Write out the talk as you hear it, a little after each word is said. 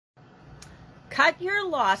Cut your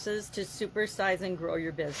losses to supersize and grow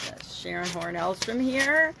your business. Sharon Horn-Elstrom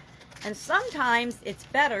here. And sometimes it's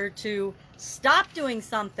better to stop doing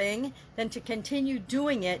something than to continue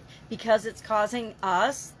doing it because it's causing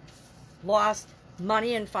us lost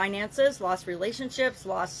money and finances, lost relationships,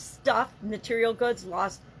 lost stuff, material goods,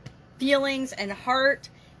 lost feelings and heart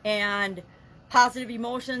and positive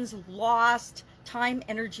emotions, lost time,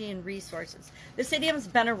 energy, and resources. This idiom's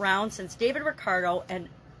been around since David Ricardo, an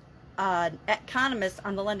economist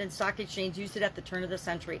on the London Stock Exchange, used it at the turn of the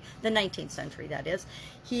century, the 19th century, that is.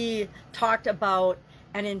 He talked about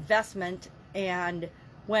an investment, and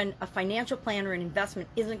when a financial plan or an investment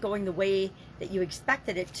isn't going the way that you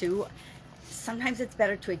expected it to, sometimes it's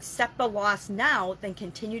better to accept the loss now than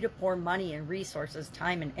continue to pour money and resources,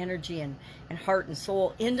 time and energy and heart and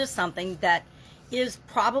soul into something that is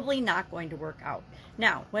probably not going to work out.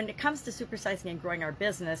 Now, when it comes to supersizing and growing our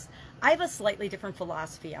business, I have a slightly different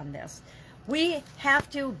philosophy on this. We have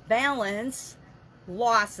to balance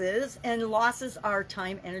losses, and losses are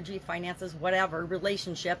time, energy, finances, whatever,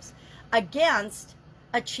 relationships, against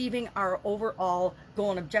achieving our overall goal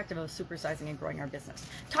and objective of supersizing and growing our business.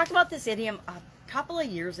 Talked about this idiom a couple of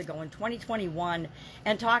years ago in 2021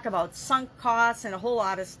 and talk about sunk costs and a whole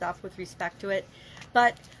lot of stuff with respect to it.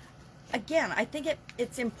 But again, I think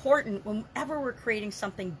it's important whenever we're creating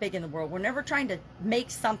something big in the world, whenever trying to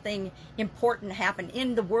make something important happen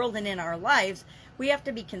in the world and in our lives, we have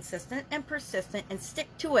to be consistent and persistent and stick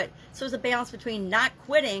to it. So there's a balance between not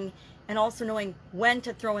quitting and also knowing when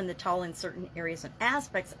to throw in the towel in certain areas and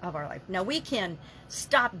aspects of our life. Now, we can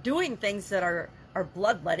stop doing things that are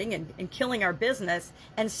bloodletting and killing our business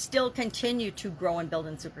and still continue to grow and build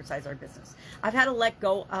and supersize our business. I've had to let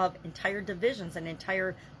go of entire divisions and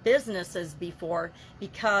entire businesses before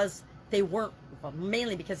because they weren't, well,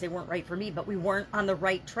 mainly because they weren't right for me, but we weren't on the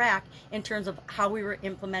right track in terms of how we were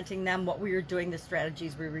implementing them, what we were doing, the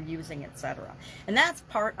strategies we were using, etc. And that's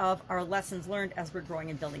part of our lessons learned as we're growing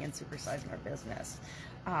and building and supersizing our business.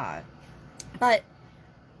 But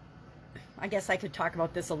I guess I could talk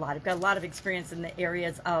about this a lot. I've got a lot of experience in the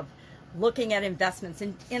areas of looking at investments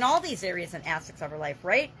in all these areas and aspects of our life,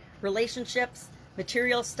 right? Relationships,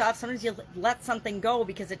 material stuff. Sometimes you let something go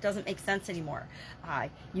because it doesn't make sense anymore.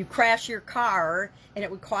 You crash your car and it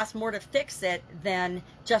would cost more to fix it than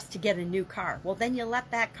just to get a new car. Well, then you let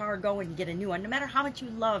that car go and you get a new one, no matter how much you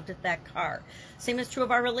loved that car. Same is true of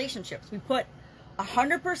our relationships. We put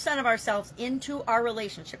 100% of ourselves into our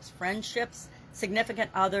relationships, friendships, significant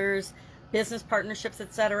others, business partnerships,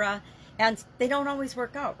 etc. And they don't always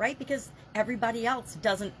work out, right? Because everybody else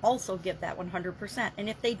doesn't also give that 100%. And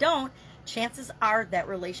if they don't, chances are that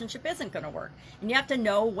relationship isn't going to work. And you have to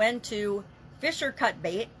know when to fish or cut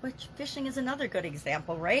bait, which fishing is another good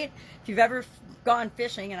example, right? If you've ever gone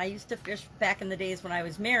fishing, and I used to fish back in the days when I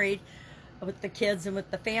was married with the kids and with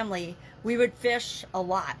the family, we would fish a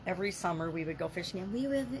lot. Every summer we would go fishing, and we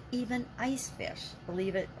would even ice fish.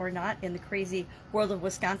 Believe it or not, in the crazy world of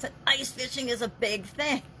Wisconsin, ice fishing is a big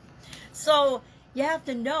thing. So you have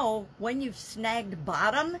to know when you've snagged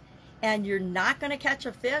bottom and you're not going to catch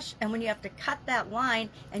a fish, and when you have to cut that line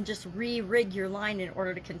and just re-rig your line in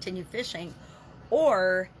order to continue fishing,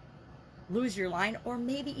 or lose your line, or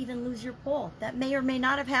maybe even lose your pole. That may or may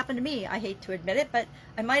not have happened to me. I hate to admit it, but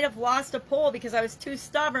I might have lost a pole because I was too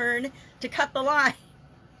stubborn to cut the line.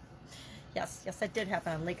 Yes, that did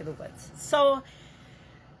happen on Lake of the Woods. So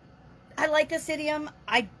I like this idiom.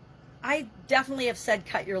 I definitely have said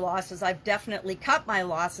cut your losses. I've definitely cut my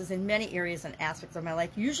losses in many areas and aspects of my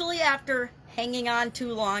life, usually after hanging on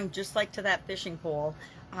too long, just like to that fishing pole,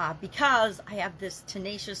 because I have this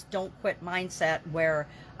tenacious don't quit mindset where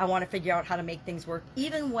I want to figure out how to make things work,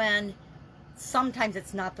 even when sometimes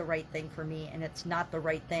it's not the right thing for me and it's not the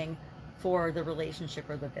right thing for the relationship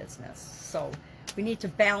or the business. So we need to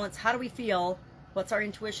balance, how do we feel, what's our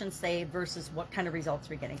intuition say versus what kind of results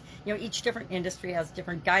we're getting. You know, each different industry has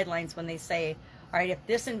different guidelines when they say, all right, if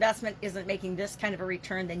this investment isn't making this kind of a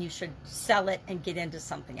return, then you should sell it and get into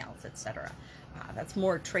something else, etc. That's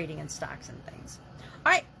more trading in stocks and things.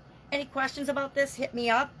 All right, any questions about this, hit me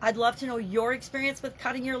up. I'd love to know your experience with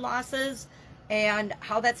cutting your losses and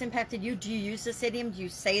how that's impacted you. Do you use this idiom? Do you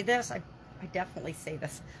say this? I definitely say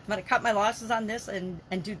this. I'm going to cut my losses on this and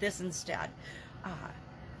do this instead.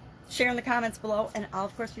 Share in the comments below, and I'll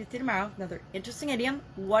of course be with you tomorrow. Another interesting idiom.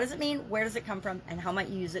 What does it mean? Where does it come from? And how might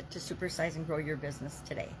you use it to supersize and grow your business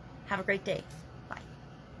today? Have a great day.